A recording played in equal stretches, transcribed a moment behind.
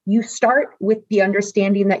you start with the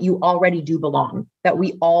understanding that you already do belong, that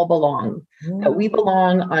we all belong, that we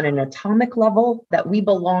belong on an atomic level, that we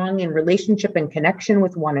belong in relationship and connection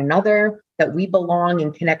with one another, that we belong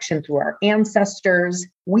in connection through our ancestors.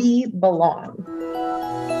 We belong.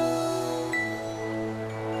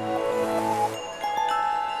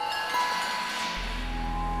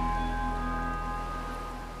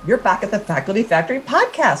 You're back at the Faculty Factory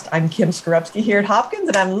podcast. I'm Kim Skorupski here at Hopkins,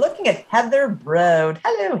 and I'm looking at Heather Broad.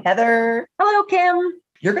 Hello, Heather. Hello, Kim.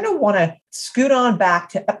 You're going to want to scoot on back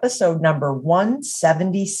to episode number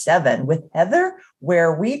 177 with Heather,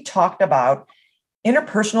 where we talked about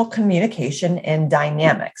interpersonal communication and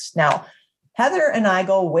dynamics. Now, Heather and I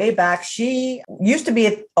go way back. She used to be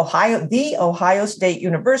at the Ohio State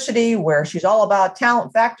University, where she's all about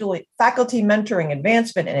talent, faculty mentoring,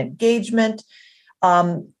 advancement, and engagement.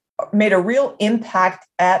 Made a real impact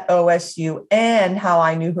at OSU, and how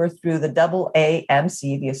I knew her through the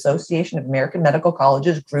AAMC, the Association of American Medical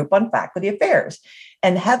Colleges group on faculty affairs.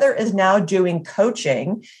 And Heather is now doing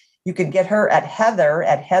coaching. You can get her at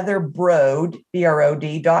heatherbroad,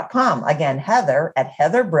 BROD.com. Again, Heather at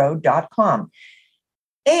heatherbroad.com.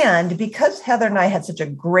 And because Heather and I had such a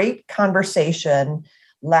great conversation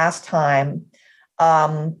last time,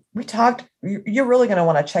 we talked, you're really going to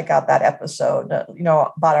want to check out that episode,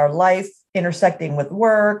 about our life intersecting with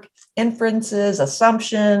work, inferences,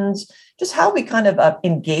 assumptions, just how we kind of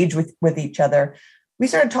engage with each other. We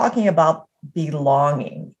started talking about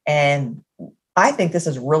belonging. And I think this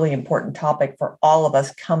is a really important topic for all of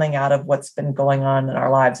us coming out of what's been going on in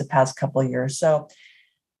our lives the past couple of years. So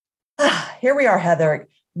here we are, Heather.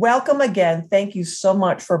 Welcome again. Thank you so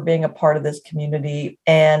much for being a part of this community.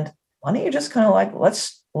 And why don't you just kind of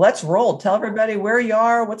let's roll. Tell everybody where you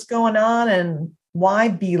are, what's going on, and why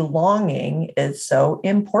belonging is so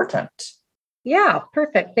important. Yeah,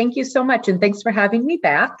 perfect. Thank you so much. And thanks for having me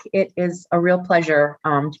back. It is a real pleasure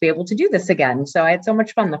to be able to do this again. So I had so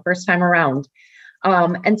much fun the first time around.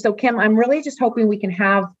 And so, Kim, I'm really just hoping we can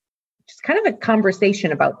have just kind of a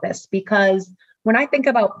conversation about this, because when I think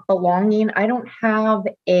about belonging, I don't have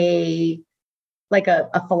a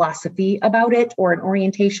philosophy about it or an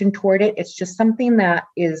orientation toward it. It's just something that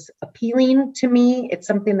is appealing to me. It's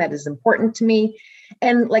something that is important to me.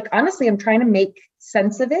 And honestly, I'm trying to make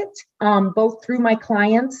sense of it, both through my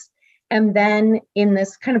clients and then in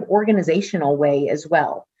this kind of organizational way as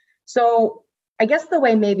well. So I guess the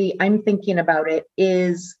way maybe I'm thinking about it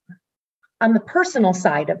is on the personal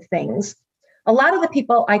side of things. A lot of the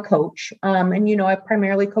people I coach, and I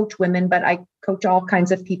primarily coach women, but I coach all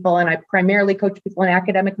kinds of people, and I primarily coach people in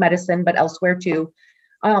academic medicine, but elsewhere too.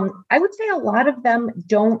 I would say a lot of them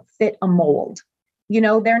don't fit a mold.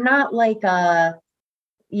 They're not like a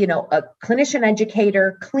clinician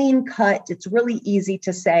educator, clean cut. It's really easy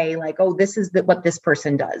to say this is what this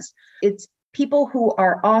person does. It's people who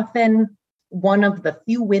are often one of the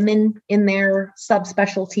few women in their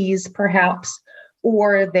subspecialties, perhaps,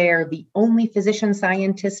 or they're the only physician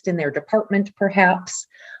scientist in their department, perhaps,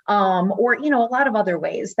 or, a lot of other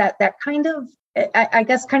ways that kind of, I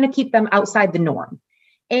guess, kind of keep them outside the norm.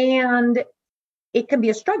 And it can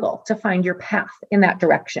be a struggle to find your path in that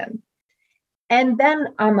direction. And then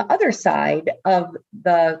on the other side of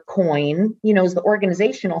the coin, is the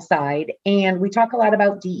organizational side. And we talk a lot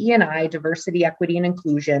about DE&I, diversity, equity, and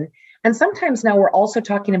inclusion. And sometimes now we're also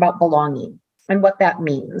talking about belonging and what that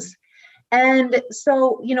means. And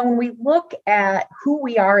so, when we look at who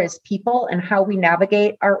we are as people and how we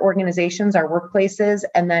navigate our organizations, our workplaces,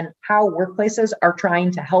 and then how workplaces are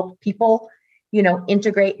trying to help people,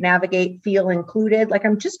 integrate, navigate, feel included,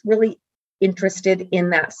 I'm just really interested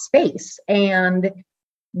in that space and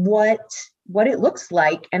what it looks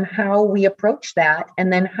like and how we approach that.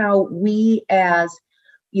 And then how we as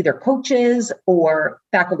either coaches or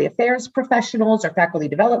faculty affairs professionals or faculty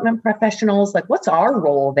development professionals, what's our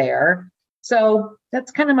role there? So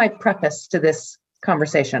that's kind of my preface to this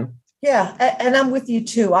conversation. Yeah. And I'm with you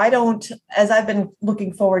too. As I've been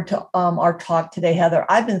looking forward to our talk today, Heather,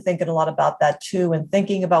 I've been thinking a lot about that too, and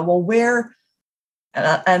thinking about,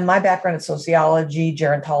 and my background is sociology,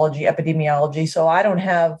 gerontology, epidemiology. So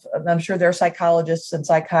I'm sure there are psychologists and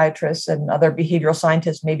psychiatrists and other behavioral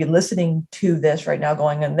scientists maybe listening to this right now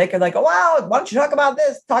going, and they could oh, wow, why don't you talk about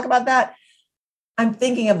this, talk about that? I'm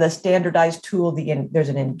thinking of the standardized tool. There's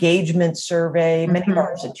an engagement survey. Many of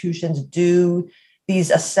our institutions do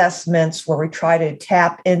these assessments where we try to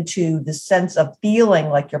tap into the sense of feeling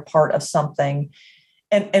like you're part of something.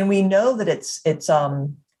 And we know that it's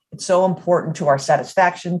so important to our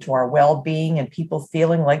satisfaction, to our well-being, and people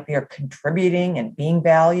feeling like they're contributing and being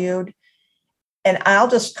valued. And I'll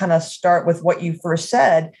just kind of start with what you first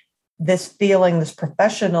said. this feeling, this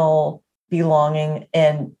professional belonging.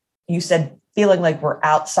 And you said feeling like we're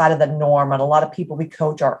outside of the norm. And a lot of people we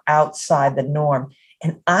coach are outside the norm.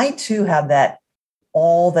 And I too have that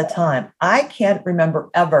all the time. I can't remember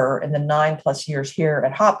ever in the 9+ years here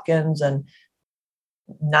at Hopkins and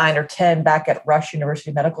 9 or 10 back at Rush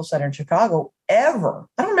University Medical Center in Chicago, ever.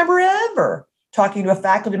 I don't remember ever talking to a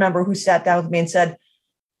faculty member who sat down with me and said,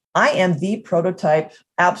 I am the prototype,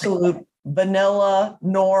 absolute vanilla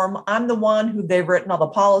norm. I'm the one who they've written all the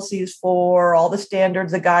policies for, all the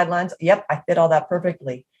standards, the guidelines. Yep, I fit all that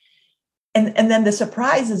perfectly. And then the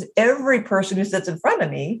surprise is every person who sits in front of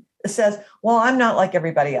me says, well, I'm not like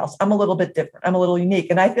everybody else. I'm a little bit different. I'm a little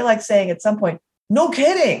unique. And I feel like saying at some point, no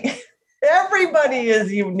kidding. Everybody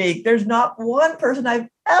is unique. There's not one person I've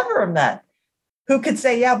ever met who could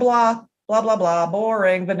say, yeah, blah, blah, blah, blah,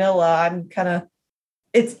 boring, vanilla. I'm kind of,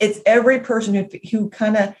 it's every person who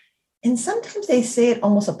kind of, and sometimes they say it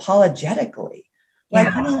almost apologetically. Like,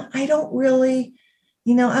 Yeah. I don't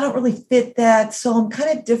really fit that. So I'm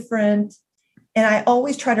kind of different. And I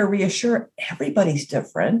always try to reassure everybody's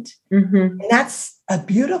different. Mm-hmm. And that's a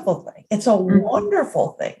beautiful thing. It's a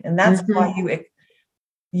wonderful thing. And that's why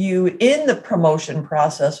you in the promotion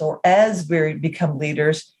process or as we become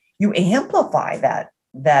leaders, you amplify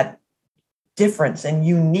that difference and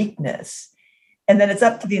uniqueness. And then it's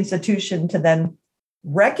up to the institution to then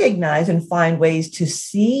recognize and find ways to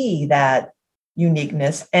see that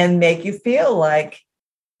uniqueness and make you feel like,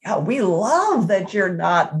 yeah, we love that you're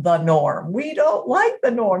not the norm. We don't like the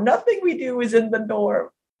norm. Nothing we do is in the norm.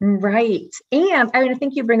 Right. And I mean, I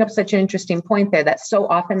think you bring up such an interesting point there that so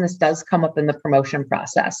often this does come up in the promotion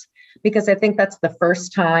process, because I think that's the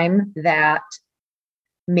first time that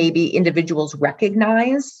maybe individuals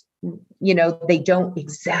recognize, they don't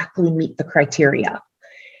exactly meet the criteria.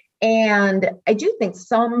 And I do think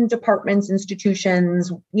some departments,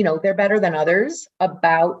 institutions, they're better than others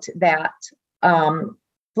about that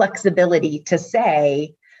flexibility to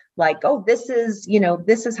say, like, oh, this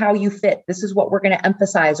is how you fit. This is what we're going to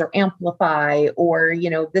emphasize or amplify, or,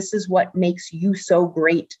 this is what makes you so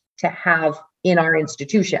great to have in our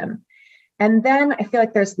institution. And then I feel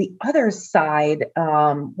like there's the other side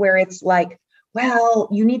where it's like, well,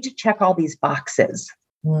 you need to check all these boxes.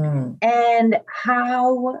 And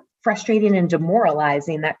how frustrating and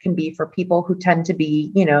demoralizing that can be for people who tend to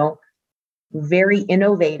be, very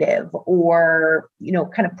innovative or,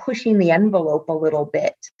 kind of pushing the envelope a little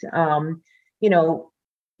bit, and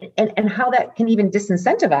how that can even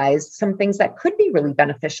disincentivize some things that could be really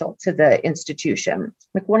beneficial to the institution.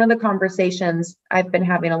 Like one of the conversations I've been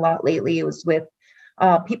having a lot lately was with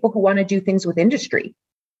people who want to do things with industry,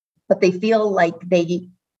 but they feel like they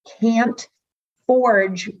can't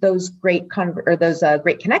forge those great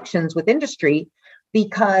great connections with industry,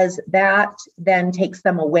 because that then takes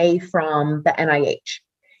them away from the NIH.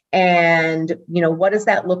 And, what does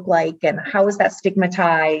that look like? And how is that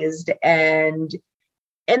stigmatized? And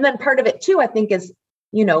then part of it too, I think is,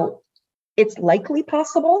 it's likely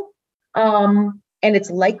possible. And it's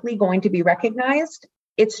likely going to be recognized.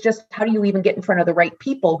 It's just, how do you even get in front of the right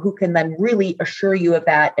people who can then really assure you of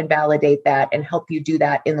that and validate that and help you do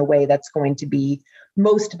that in the way that's going to be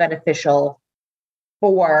most beneficial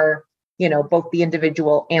for both the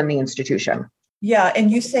individual and the institution. Yeah.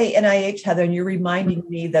 And you say NIH, Heather, and you're reminding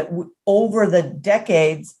me that over the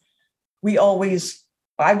decades,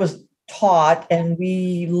 I was taught and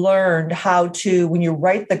we learned how to, when you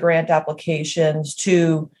write the grant applications,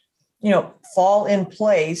 to, fall in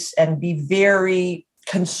place and be very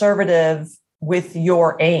conservative with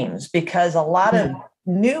your aims, because a lot of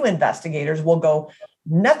new investigators will go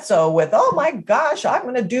nutso with, oh my gosh, I'm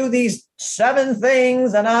going to do these 7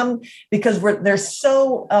 things. And because they're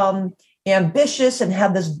so ambitious and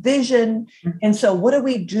have this vision. And so what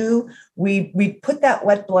do? We put that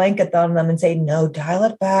wet blanket on them and say, no, dial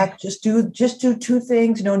it back. Just do 2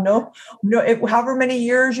 things. No, however many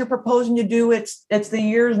years you're proposing to do, it's the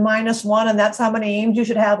years -1. And that's how many aims you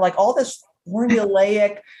should have. Like all this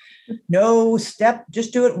formulaic, no step,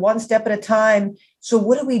 just do it 1 step at a time. So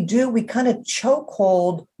what do? We kind of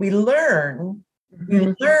chokehold. We learn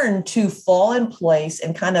to fall in place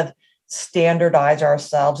and kind of standardize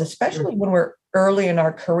ourselves, especially when we're early in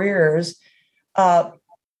our careers,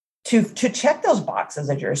 to check those boxes,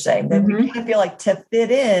 as you're saying, that we kind of feel like to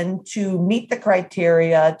fit in, to meet the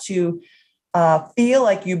criteria, to feel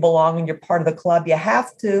like you belong and you're part of the club. You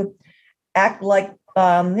have to act like,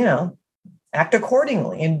 act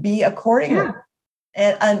accordingly and be accordingly.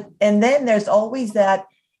 Yeah. And then there's always that,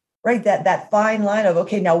 right, that fine line of,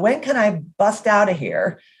 okay, now when can I bust out of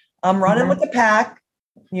here? I'm running with the pack.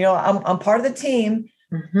 I'm part of the team,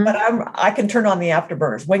 but I can turn on the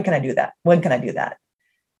afterburners. When can I do that? When can I do that?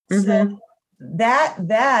 So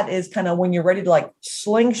that is kind of when you're ready to like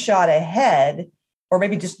slingshot ahead, or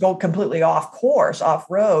maybe just go completely off course, off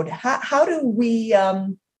road. How do we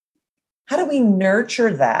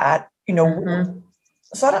nurture that? You know,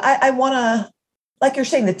 so I want to, like you're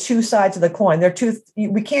saying, the two sides of the coin.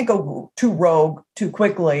 We can't go too rogue too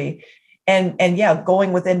quickly, and yeah,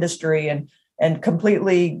 going with industry and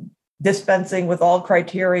completely dispensing with all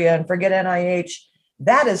criteria and forget NIH.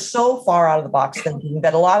 That is so far out of the box thinking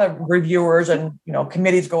that a lot of reviewers and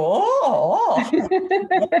committees go,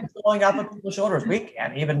 blowing off of people's shoulders. We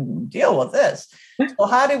can't even deal with this. So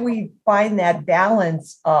how do we find that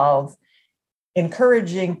balance of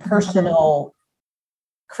encouraging personal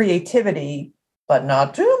creativity, but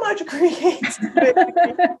not too much creativity?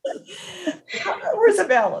 Where's the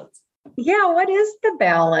balance? Yeah, what is the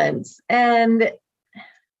balance? And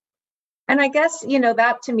I guess,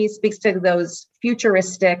 that to me speaks to those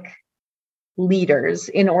futuristic leaders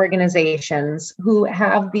in organizations who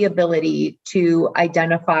have the ability to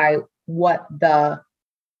identify what the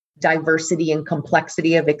diversity and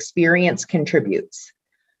complexity of experience contributes.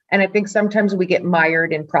 And I think sometimes we get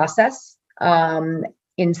mired in process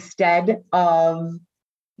instead of,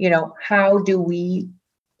 how do we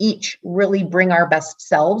each really bring our best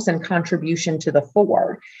selves and contribution to the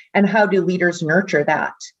fore? And how do leaders nurture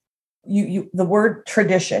that? The word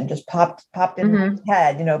tradition just popped in my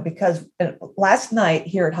head, because last night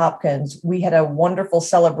here at Hopkins, we had a wonderful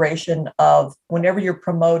celebration of whenever you're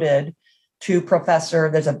promoted to professor,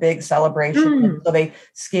 there's a big celebration. So they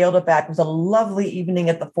scaled it back. It was a lovely evening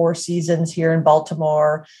at the Four Seasons here in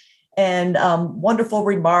Baltimore, and wonderful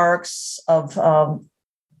remarks of,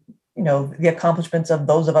 the accomplishments of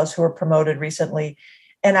those of us who were promoted recently.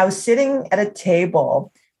 And I was sitting at a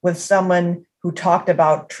table with someone who talked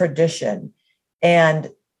about tradition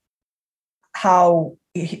and how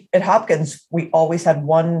at Hopkins, we always had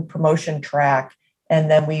one promotion track. And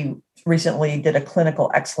then we recently did a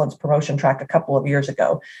clinical excellence promotion track a couple of years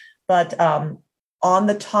ago. But on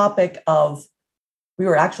the topic of, we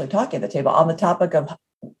were actually talking at the table on the topic of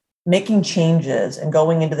making changes and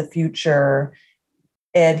going into the future.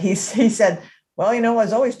 And he said, well, I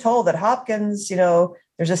was always told that Hopkins,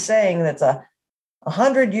 there's a saying that's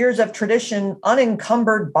 100 years of tradition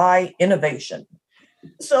unencumbered by innovation.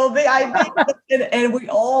 So the idea, and we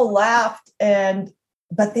all laughed,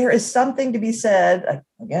 but there is something to be said,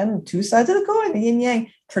 again, two sides of the coin, the yin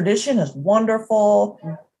yang. Tradition is wonderful,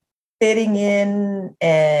 fitting in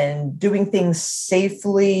and doing things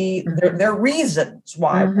safely. There are reasons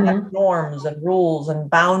why we have norms and rules and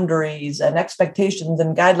boundaries and expectations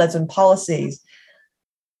and guidelines and policies.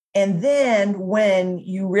 And then when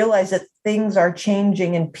you realize that things are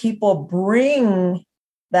changing and people bring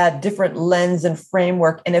that different lens and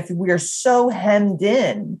framework, and if we're so hemmed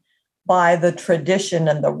in by the tradition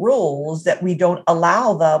and the rules that we don't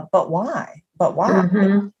allow but why?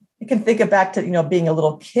 You can think back to, being a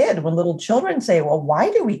little kid when little children say, well,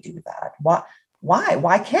 why do we do that?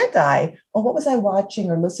 Why can't I? Oh, what was I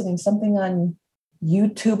watching or listening? Something on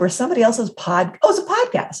YouTube or somebody else's it was a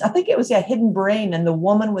podcast. I think it was Hidden Brain. And the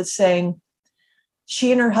woman was saying,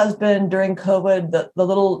 she and her husband during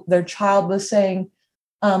COVID, their child was saying,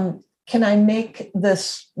 can I make the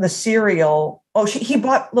cereal? Oh, he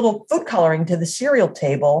brought little food coloring to the cereal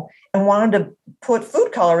table and wanted to put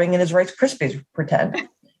food coloring in his Rice Krispies, pretend.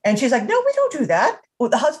 And she's like, no, we don't do that. Well,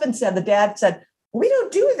 the dad said, we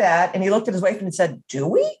don't do that. And he looked at his wife and said, do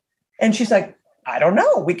we? And she's like, I don't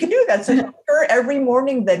know. We can do that. So every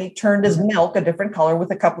morning, then he turned his milk a different color with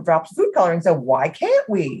a couple drops of food coloring and said, why can't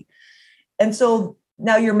we? And so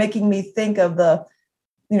now you're making me think of the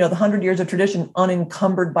 100 years of tradition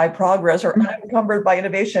unencumbered by progress or unencumbered by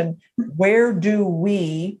innovation. Where do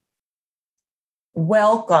we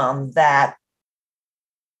welcome that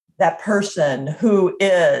person who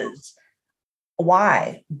is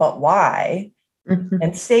why,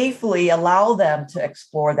 and safely allow them to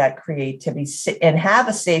explore that creativity and have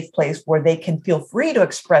a safe place where they can feel free to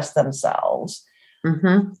express themselves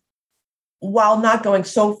while not going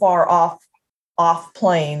so far off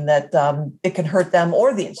plane that it can hurt them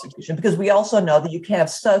or the institution, because we also know that you can have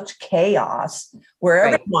such chaos where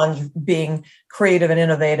everyone's being creative and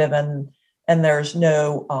innovative and there's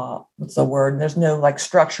no what's the word? There's no like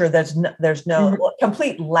structure. There's no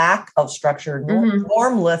complete lack of structure,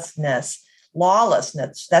 normlessness,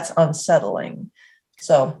 lawlessness. That's unsettling.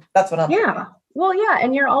 So that's what I'm. Yeah. Well, yeah.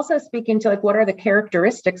 And you're also speaking to what are the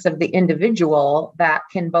characteristics of the individual that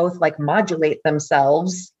can both modulate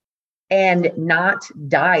themselves and not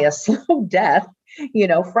die a slow death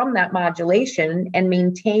from that modulation and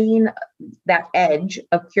maintain that edge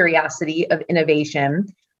of curiosity, of innovation,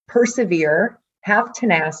 persevere, have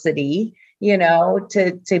tenacity,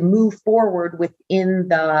 to move forward within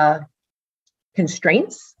the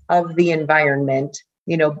constraints of the environment,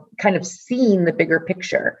 kind of seeing the bigger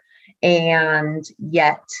picture and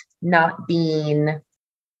yet not being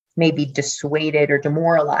maybe dissuaded or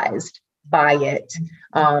demoralized by it,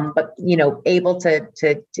 but able to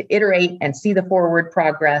iterate and see the forward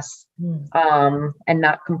progress, and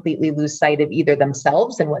not completely lose sight of either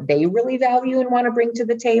themselves and what they really value and want to bring to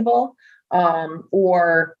the table,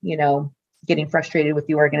 or getting frustrated with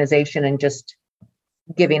the organization and just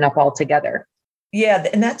giving up altogether. Yeah,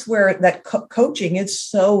 and that's where that coaching is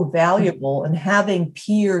so valuable, and having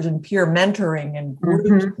peers and peer mentoring and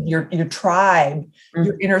groups, your tribe,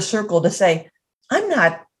 your inner circle to say,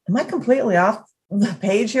 am I completely off the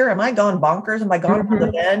page here? Am I gone bonkers? Am I gone from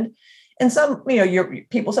the bend? And some, your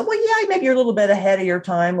people say, well, yeah, maybe you're a little bit ahead of your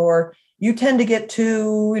time, or you tend to get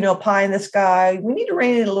too, pie in the sky. We need to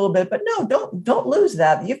rein it a little bit, but no, don't lose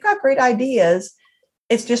that. You've got great ideas.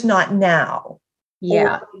 It's just not now.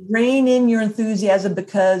 Yeah. Or rein in your enthusiasm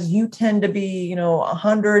because you tend to be,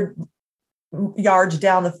 100 yards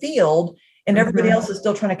down the field and everybody else is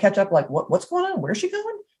still trying to catch up. Like, what's going on? Where's she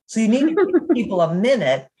going? So you need to give people a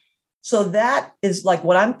minute. So that is like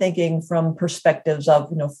what I'm thinking from perspectives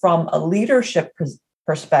of, from a leadership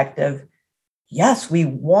perspective. Yes, we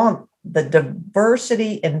want the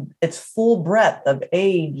diversity in its full breadth of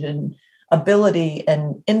age and ability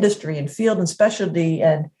and industry and field and specialty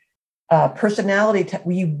and personality.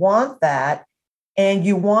 We want that. And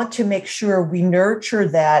you want to make sure we nurture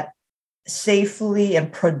that safely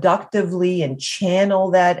and productively and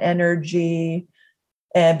channel that energy.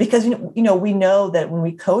 And because, we know that when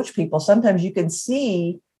we coach people, sometimes you can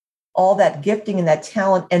see all that gifting and that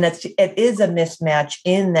talent. And it is a mismatch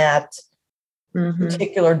in that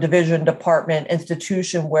particular division, department,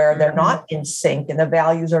 institution where they're not in sync and the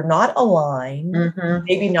values are not aligned,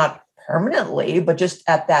 maybe not permanently, but just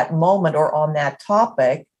at that moment or on that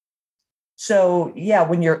topic. So yeah,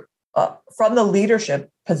 when you're from the leadership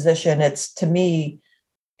position, to me,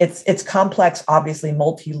 it's complex, obviously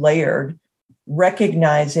multi-layered,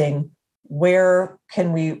 recognizing where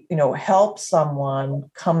can we, help someone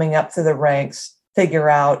coming up through the ranks figure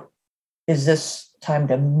out, is this time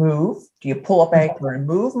to move? Do you pull up anchor and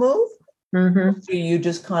move? Do you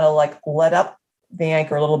just kind of like let up the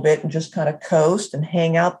anchor a little bit and just kind of coast and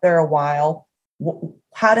hang out there a while?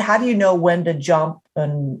 How do you know when to jump,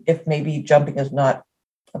 and if maybe jumping is not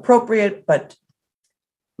appropriate, but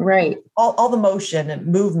right, all the motion and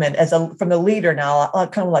movement from the leader. Now I'll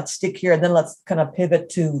kind of let's stick here and then let's kind of pivot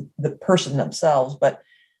to the person themselves. But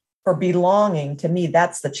for belonging, to me,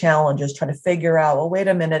 that's the challenge, is trying to figure out, well, wait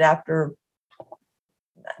a minute, after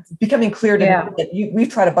becoming clear to me that we've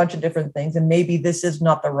tried a bunch of different things and maybe this is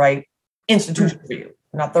not the right institution for you,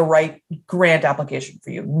 not the right grant application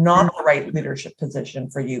for you, not the right leadership position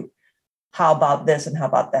for you. How about this and how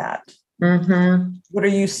about that? What are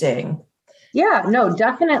you seeing? Yeah, no,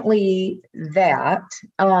 definitely that.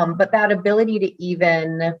 But that ability to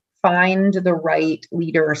even find the right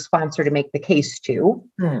leader or sponsor to make the case to.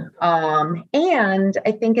 And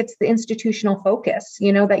I think it's the institutional focus,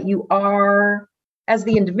 that you are, as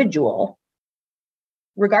the individual,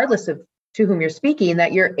 regardless of to whom you're speaking,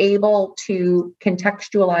 that you're able to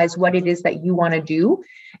contextualize what it is that you want to do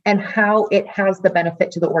and how it has the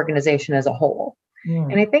benefit to the organization as a whole.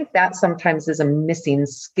 And I think that sometimes is a missing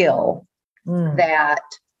skill that,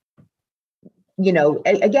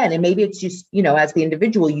 again, and maybe it's just, as the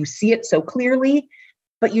individual, you see it so clearly,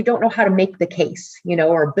 but you don't know how to make the case,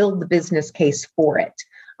 or build the business case for it.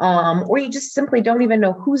 Or you just simply don't even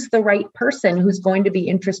know who's the right person who's going to be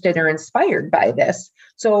interested or inspired by this.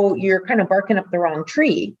 So you're kind of barking up the wrong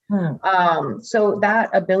tree. So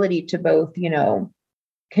that ability to both,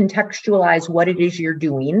 contextualize what it is you're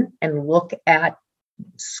doing and look at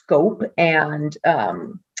scope and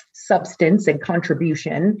substance and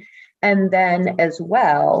contribution, and then as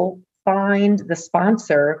well find the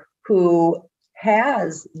sponsor who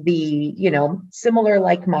has the, similar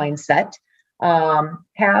like mindset,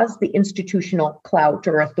 has the institutional clout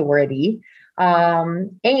or authority,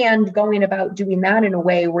 and going about doing that in a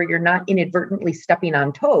way where you're not inadvertently stepping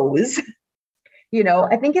on toes.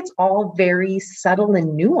 I think it's all very subtle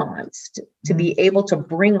and nuanced to be able to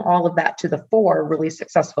bring all of that to the fore really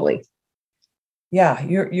successfully. Yeah,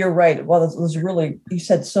 you're right. Well, it was really, you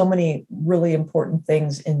said so many really important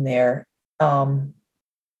things in there.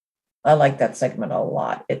 I like that segment a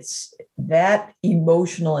lot. It's that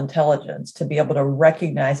emotional intelligence to be able to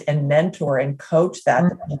recognize and mentor and coach that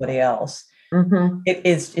to somebody else. it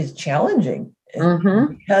is challenging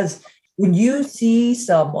Mm-hmm. because when you see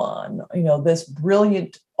someone, this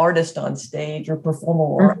brilliant artist on stage or performer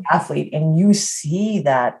or athlete, and you see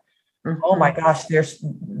that, oh my gosh,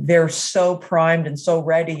 they're so primed and so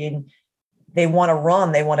ready, and they want to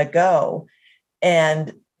run, they want to go.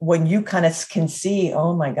 And when you kind of can see,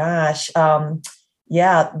 oh my gosh,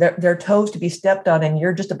 yeah, they're toes to be stepped on, and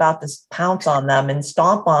you're just about to pounce on them and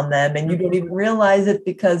stomp on them, and you don't even realize it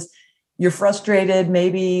because you're frustrated.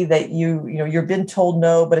 Maybe that you've been told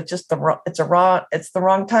no, but it's just the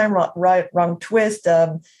wrong time, wrong twist.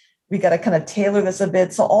 We got to kind of tailor this a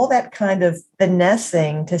bit. So all that kind of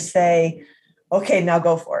finessing to say, okay, now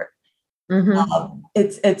go for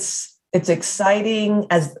it. It's exciting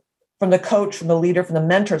as from the coach, from the leader, from the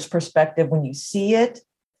mentor's perspective when you see it.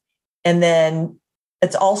 And then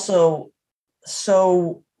it's also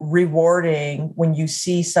so rewarding when you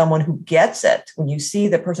see someone who gets it, when you see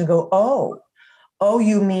the person go, oh,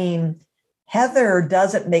 you mean Heather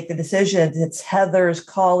doesn't make the decisions. It's Heather's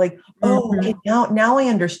colleague. Oh, okay, now I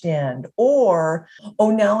understand. Or, oh,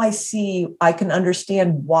 now I can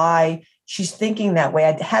understand why she's thinking that way.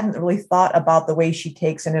 I hadn't really thought about the way she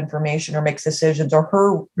takes in information or makes decisions, or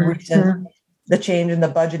her reason, the change in the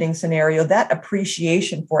budgeting scenario, that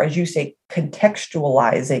appreciation for, as you say,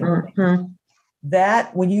 contextualizing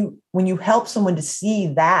that when you help someone to see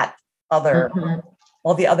that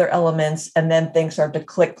all the other elements, and then things start to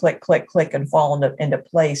click and fall into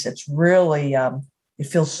place. It's really, it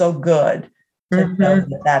feels so good to know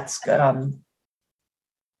that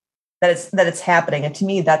that it's happening. And to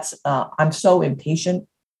me, that's, I'm so impatient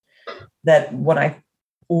that when I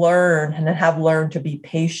learn and have learned to be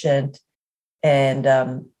patient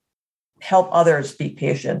and help others be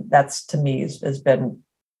patient, that's to me has been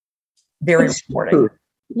very rewarding.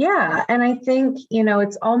 Yeah. And I think,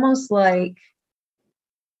 it's almost like,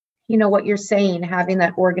 what you're saying, having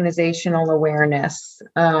that organizational awareness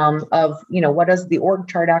of, what does the org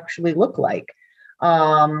chart actually look like?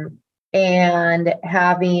 And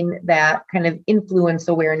having that kind of influence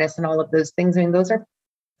awareness and all of those things. I mean, those are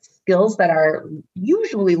skills that are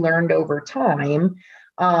usually learned over time.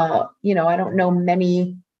 I don't know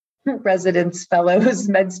many residents, fellows,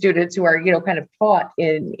 med students who are, kind of taught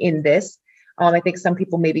in this. I think some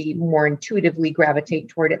people maybe more intuitively gravitate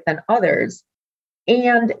toward it than others.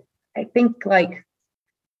 And I think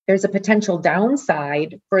there's a potential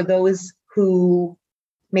downside for those who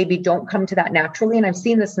maybe don't come to that naturally. And I've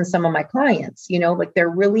seen this in some of my clients, they're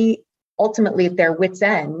really ultimately at their wit's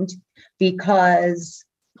end because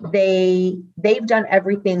they've done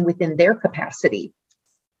everything within their capacity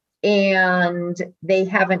and they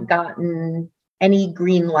haven't gotten any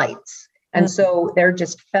green lights. And so they're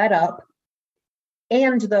just fed up.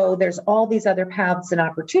 And though there's all these other paths and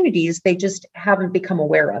opportunities, they just haven't become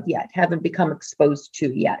aware of yet, haven't become exposed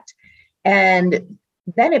to yet. And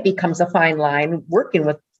then it becomes a fine line working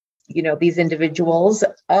with, these individuals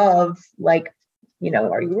of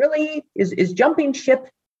are you really, is jumping ship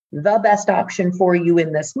the best option for you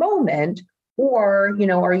in this moment? Or,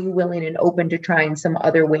 are you willing and open to trying some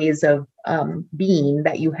other ways of being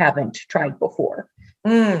that you haven't tried before?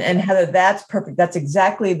 And Heather, that's perfect. That's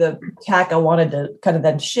exactly the tack I wanted to kind of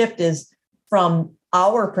then shift, is from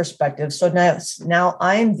our perspective. So now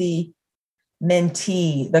I'm the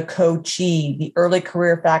mentee, the coachee, the early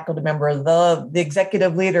career faculty member, the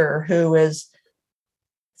executive leader who is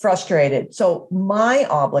frustrated. So my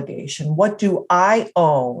obligation, what do I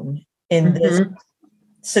own in this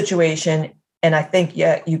situation? And I think,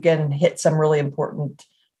 you can hit some really important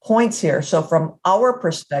points here. So from our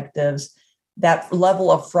perspectives, that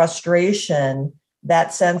level of frustration,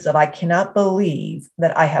 that sense of I cannot believe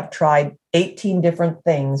that I have tried 18 different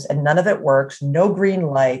things and none of it works, no green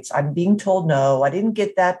lights, I'm being told no, I didn't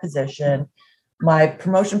get that position, my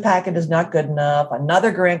promotion packet is not good enough,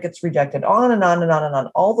 another grant gets rejected, on and on and on and on.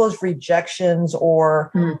 All those rejections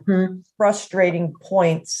or frustrating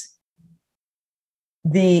points.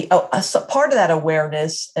 Part of that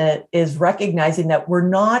awareness is recognizing that we're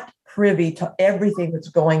not privy to everything that's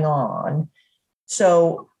going on.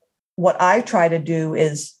 So what I try to do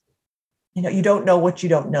is, you don't know what you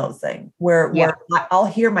don't know thing, where I'll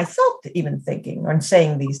hear myself even thinking or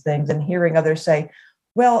saying these things and hearing others say,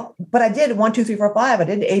 well, but I did 1, 2, 3, 4, 5. I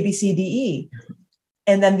did A, B, C, D, E.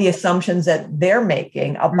 And then the assumptions that they're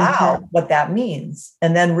making about what that means.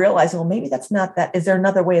 And then realizing, well, maybe that's not that. Is there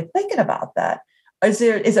another way of thinking about that? Is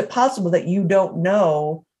it possible that you don't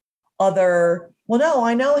know well, no,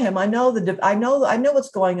 I know him. I know I know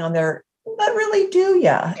what's going on there. But really, do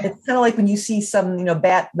you? It's kind of like when you see some, the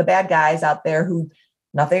bad guys out there who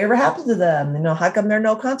nothing ever happens to them. How come there are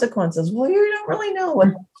no consequences? Well, you don't really know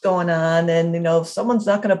what's going on. And, if someone's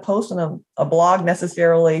not going to post on a blog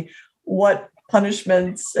necessarily what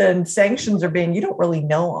punishments and sanctions are being, you don't really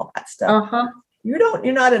know all that stuff. Uh-huh.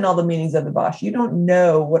 You're not in all the meetings of the boss. You don't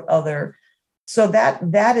know so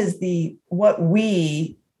that is what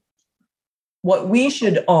we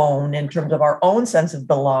should own in terms of our own sense of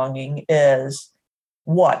belonging is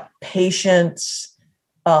what? Patience,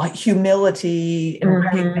 humility, and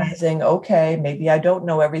recognizing, okay, maybe I don't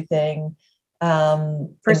know everything.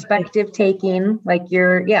 Perspective taking, I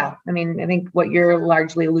think what you're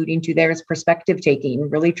largely alluding to there is perspective taking,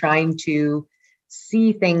 really trying to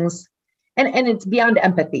see things. And it's beyond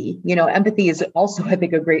empathy. Empathy is also, I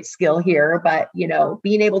think, a great skill here, but,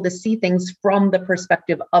 being able to see things from the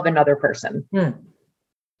perspective of another person. Yeah.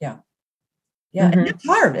 Yeah. And it's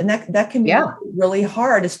hard. And that can be really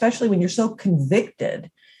hard, especially when you're so convicted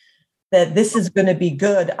that this is going to be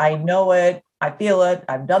good. I know it. I feel it.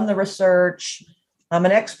 I've done the research. I'm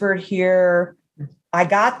an expert here. I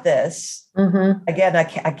got this. Again,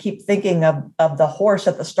 I keep thinking of the horse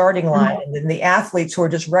at the starting line and then the athletes who are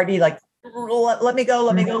just ready, like, let me go.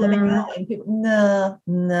 And people, no.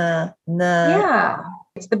 Yeah.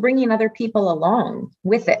 It's the bringing other people along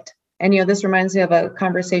with it. And, this reminds me of a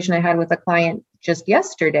conversation I had with a client just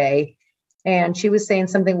yesterday. And she was saying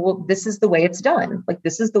something, well, this is the way it's done. Like,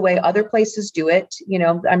 this is the way other places do it.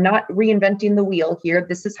 I'm not reinventing the wheel here.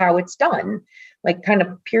 This is how it's done. Like, kind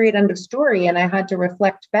of period, end of story. And I had to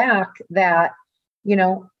reflect back that,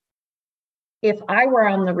 if I were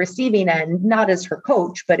on the receiving end, not as her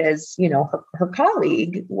coach, but as, her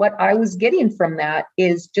colleague, what I was getting from that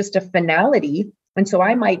is just a finality. And so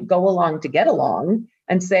I might go along to get along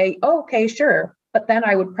and say, oh, okay, sure. But then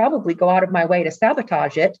I would probably go out of my way to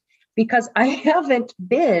sabotage it because I haven't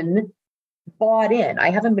been bought in.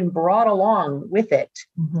 I haven't been brought along with it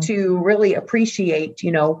to really appreciate,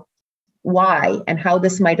 why and how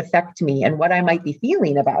this might affect me and what I might be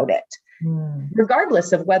feeling about it,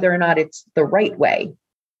 regardless of whether or not it's the right way.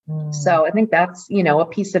 So I think that's, a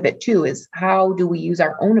piece of it too, is how do we use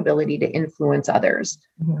our own ability to influence others?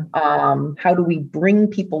 How do we bring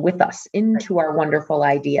people with us into our wonderful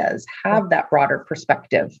ideas, have that broader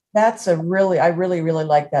perspective? That's I really, really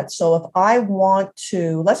like that. So if I want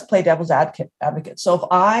to, let's play devil's advocate. So if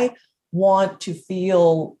I want to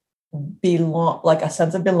feel like a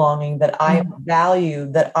sense of belonging, that I am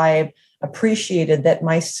valued, that I appreciated, that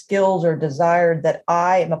my skills are desired, that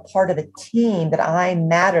I am a part of a team, that I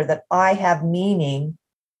matter, that I have meaning,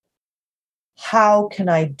 how can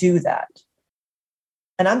I do that?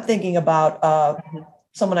 And I'm thinking about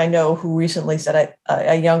someone I know who recently said,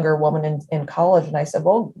 a younger woman in college, and I said,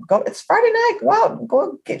 well, it's Friday night, go out,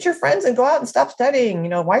 go get your friends and go out and stop studying.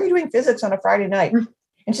 Why are you doing physics on a Friday night?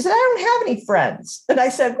 And she said, I don't have any friends. And I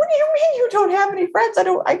said, what do you mean you don't have any friends? I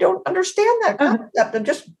don't understand that concept. And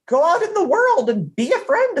just go out in the world and be a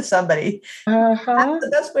friend to somebody. That's the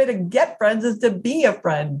best way to get friends is to be a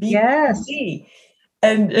friend. Be.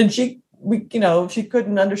 And she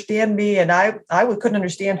couldn't understand me, and I couldn't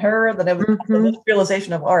understand her. Then it was the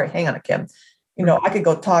realization of, all right, hang on, Kim. I could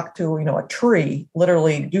go talk to a tree.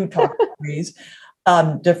 Literally, do talk to trees.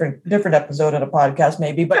 Different episode of a podcast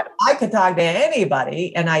maybe, but I could talk to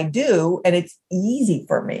anybody, and I do, and it's easy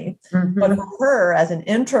for me. But for her, as an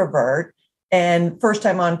introvert and first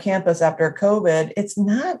time on campus after COVID, it's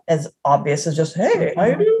not as obvious as just, hey, how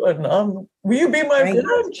you doing? Will you be my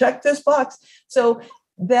friend? Check this box. So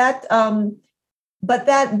that, but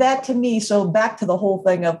that to me, so back to the whole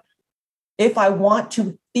thing of, if I want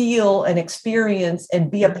to feel and experience and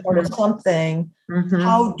be a part of something,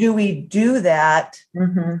 how do we do that?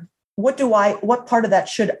 What part of that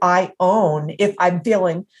should I own if I'm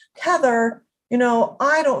feeling, Heather,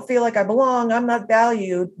 I don't feel like I belong. I'm not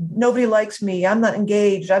valued. Nobody likes me. I'm not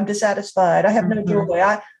engaged. I'm dissatisfied. I have no joy.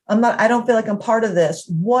 I don't feel like I'm part of this.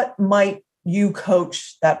 What might you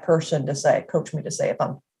coach that person to say, coach me to say if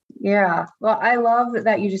I'm? Yeah. Well, I love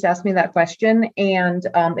that you just asked me that question. And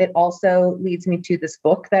it also leads me to this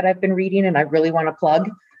book that I've been reading and I really want to plug,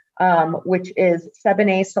 which is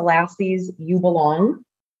Sebene Selassie's You Belong.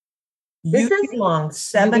 You Belong,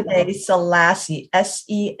 Sebene Selassie,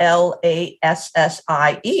 Selassie.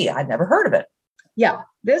 I'd never heard of it. Yeah.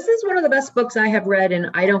 This is one of the best books I have read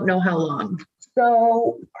in I don't know how long.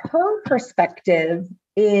 So her perspective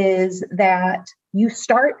is that you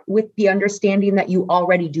start with the understanding that you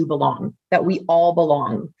already do belong, that we all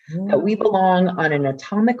belong, that we belong on an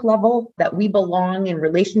atomic level, that we belong in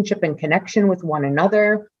relationship and connection with one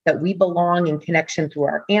another, that we belong in connection through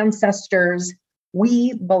our ancestors.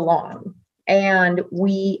 We belong, and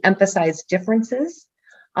we emphasize differences.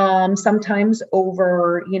 sometimes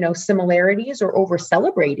over, similarities or over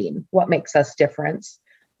celebrating what makes us different.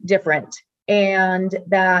 And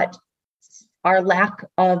that our lack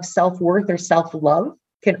of self-worth or self-love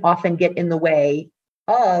can often get in the way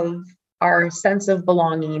of our sense of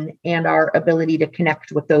belonging and our ability to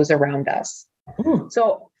connect with those around us.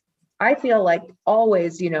 So I feel like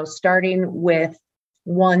always, starting with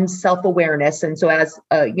one's self-awareness. And so as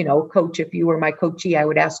a, coach, if you were my coachee, I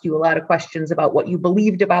would ask you a lot of questions about what you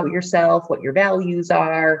believed about yourself, what your values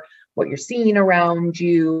are, what you're seeing around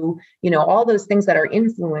you, all those things that are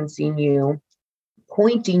influencing you,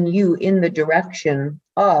 pointing you in the direction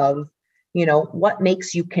of, what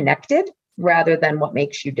makes you connected rather than what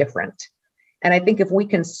makes you different. And I think if we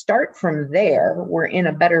can start from there, we're in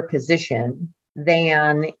a better position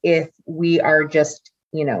than if we are just,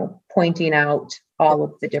 pointing out all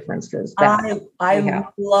of the differences. I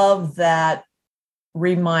love that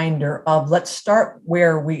reminder of let's start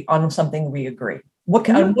where we on something we agree. What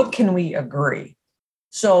can we agree?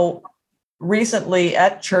 So recently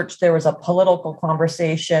at church, there was a political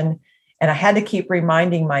conversation, and I had to keep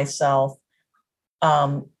reminding myself,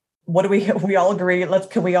 what do we all agree?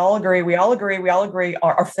 Can we all agree? We all agree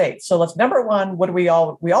our faith. So let's, number one, what do we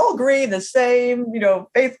all agree the same,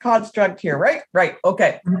 faith construct here, right? Right.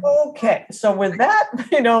 Okay. Okay. So with that,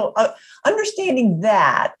 understanding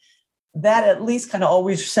that at least kind of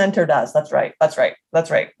always centered us. That's right.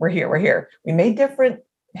 We're here. We may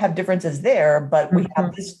have differences there, but we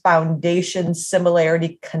have this foundation,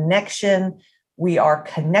 similarity, connection. We are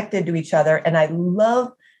connected to each other. And I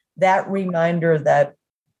love that reminder that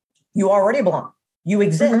you already belong. You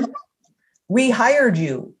exist. We hired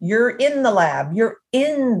you. You're in the lab. You're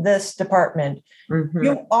in this department.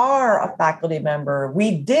 You are a faculty member.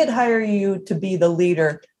 We did hire you to be the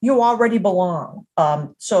leader. You already belong.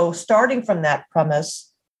 So starting from that premise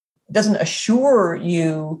doesn't assure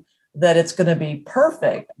you that it's going to be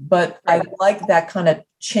perfect, but I like that kind of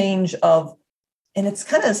change of, and it's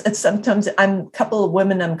sometimes a couple of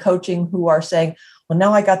women I'm coaching who are saying, well,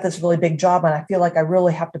 now I got this really big job and I feel like I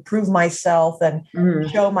really have to prove myself and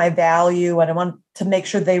show my value. And I want to make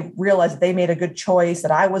sure they realize they made a good choice,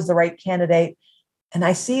 that I was the right candidate. And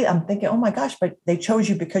I'm thinking, oh my gosh, but they chose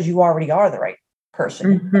you because you already are the right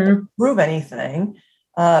person. You don't have to prove anything.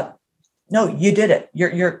 No, you did it.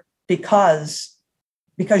 You're because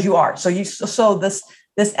you are. So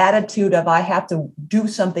this attitude of I have to do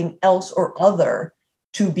something else or other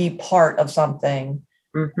to be part of something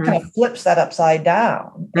kind of flips that upside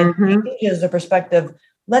down and changes the perspective.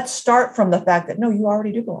 Let's start from the fact that, no, you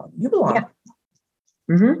already do belong. You belong.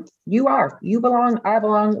 Yeah. You belong. I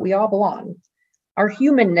belong. We all belong. Our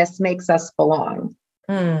humanness makes us belong.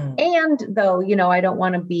 And though, I don't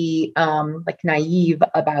want to be naive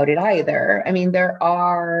about it either. I mean, there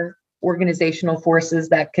are organizational forces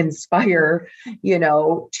that conspire,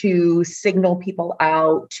 to signal people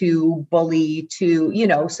out, to bully, to,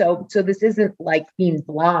 so this isn't like being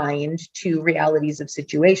blind to realities of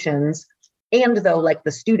situations. And though, like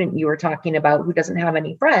the student you were talking about who doesn't have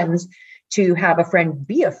any friends, to have a friend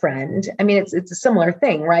be a friend. I mean, it's a similar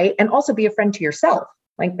thing, right? And also be a friend to yourself.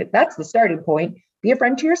 Like that's the starting point. Be a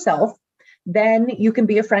friend to yourself. Then you can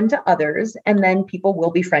be a friend to others, and then people will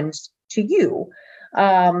be friends to you.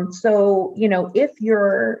 So, if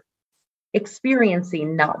you're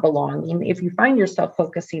experiencing not belonging, if you find yourself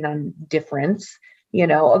focusing on difference,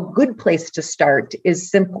 a good place to start is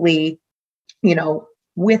simply,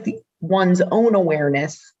 with one's own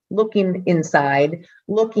awareness, looking inside,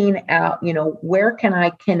 looking at, where can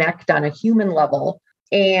I connect on a human level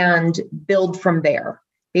and build from there?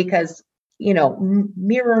 Because,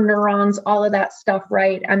 mirror neurons, all of that stuff,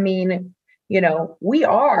 right? I mean, we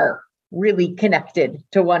are really connected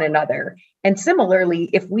to one another. And similarly,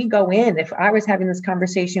 if I was having this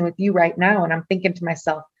conversation with you right now, and I'm thinking to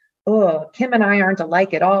myself, oh, Kim and I aren't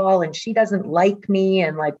alike at all, and she doesn't like me,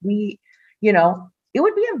 and like it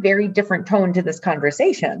would be a very different tone to this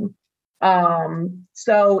conversation.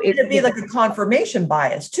 So it'd be like a confirmation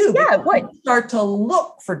bias too. Yeah, it would. Start to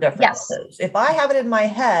look for differences. Yes. If I have it in my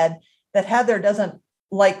head that Heather doesn't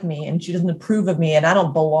like me and she doesn't approve of me and I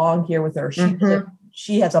don't belong here with her,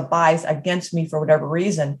 she has a bias against me for whatever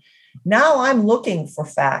reason. Now I'm looking for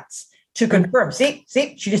facts to confirm. See,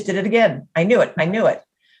 she just did it again. I knew it.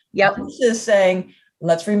 Yep. This is saying,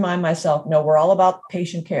 let's remind myself, no, we're all about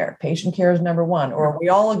patient care. Patient care is number one. Or we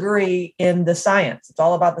all agree in the science. It's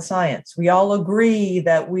all about the science. We all agree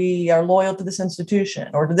that we are loyal to this institution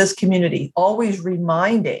or to this community, always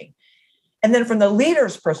reminding. And then from the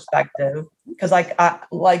leader's perspective, because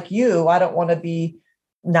like you, I don't want to be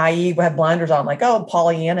naive, have blinders on, like, oh,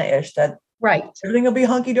 Pollyanna-ish, that Right. Everything will be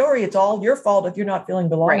hunky-dory. It's all your fault if you're not feeling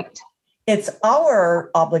belonging. Right. It's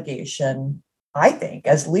our obligation, I think,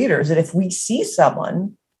 as leaders, that if we see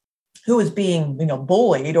someone who is being,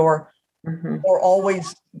 bullied or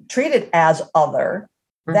always treated as other,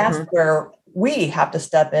 that's where we have to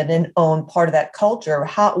step in and own part of that culture.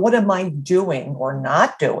 What am I doing or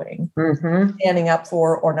not doing? Standing up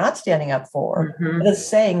for or not standing up for? It is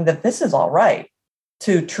saying that this is all right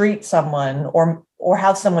to treat someone or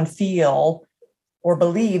have someone feel or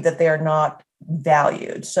believe that they are not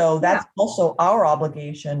valued. So that's also our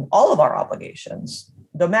obligation, all of our obligations.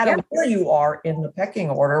 No matter where you are in the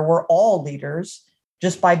pecking order, we're all leaders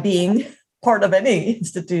just by being part of any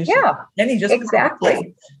institution.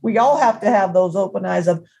 Exactly. We all have to have those open eyes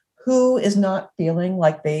of who is not feeling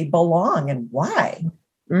like they belong and why.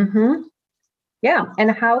 Yeah.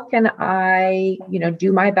 And how can I,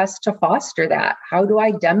 do my best to foster that? How do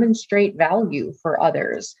I demonstrate value for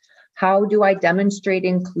others? How do I demonstrate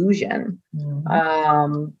inclusion?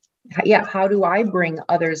 How do I bring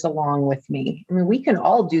others along with me? I mean, we can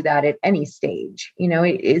all do that at any stage.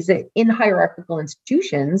 In hierarchical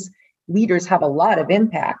institutions, leaders have a lot of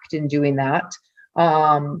impact in doing that.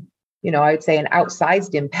 I would say an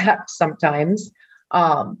outsized impact sometimes.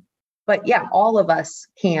 But all of us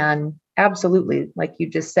can absolutely, like you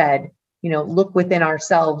just said, look within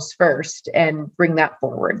ourselves first and bring that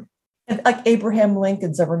forward. And like Abraham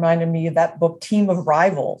Lincoln's reminded me of that book, Team of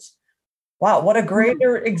Rivals. Wow, what a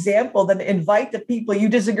greater example than invite the people you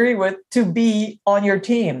disagree with to be on your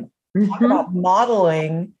team. Talk about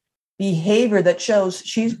modeling behavior that shows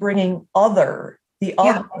she's bringing other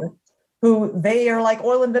who they are like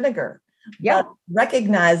oil and vinegar. But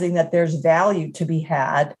recognizing that there's value to be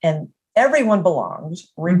had and everyone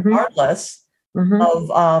belongs regardless of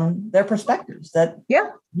their perspectives, that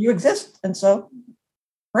you exist. And so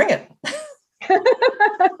bring it.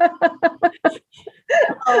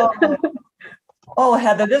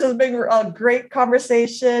 Heather, this has been a great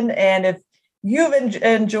conversation. And if you've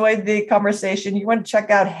enjoyed the conversation, you want to check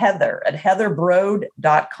out Heather at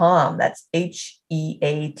heatherbroad.com. That's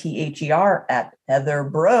HEATHER at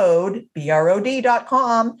heatherbroad,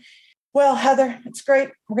 BROD.com. Well, Heather, it's great.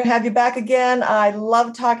 We're going to have you back again. I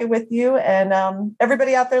love talking with you. And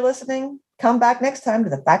everybody out there listening, come back next time to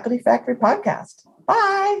the Faculty Factory podcast.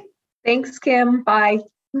 Bye. Thanks, Kim. Bye.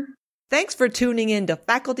 Thanks for tuning in to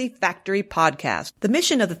Faculty Factory Podcast. The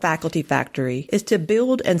mission of the Faculty Factory is to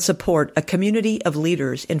build and support a community of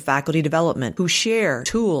leaders in faculty development who share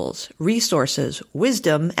tools, resources,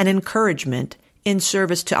 wisdom, and encouragement in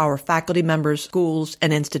service to our faculty members, schools,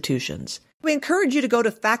 and institutions. We encourage you to go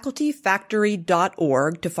to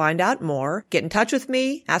facultyfactory.org to find out more. Get in touch with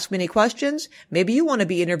me, ask me any questions. Maybe you want to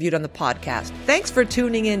be interviewed on the podcast. Thanks for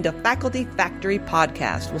tuning in to Faculty Factory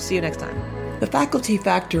Podcast. We'll see you next time. The Faculty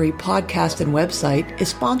Factory podcast and website is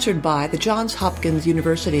sponsored by the Johns Hopkins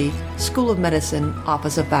University School of Medicine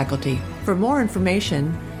Office of Faculty. For more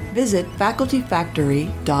information, visit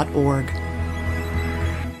facultyfactory.org.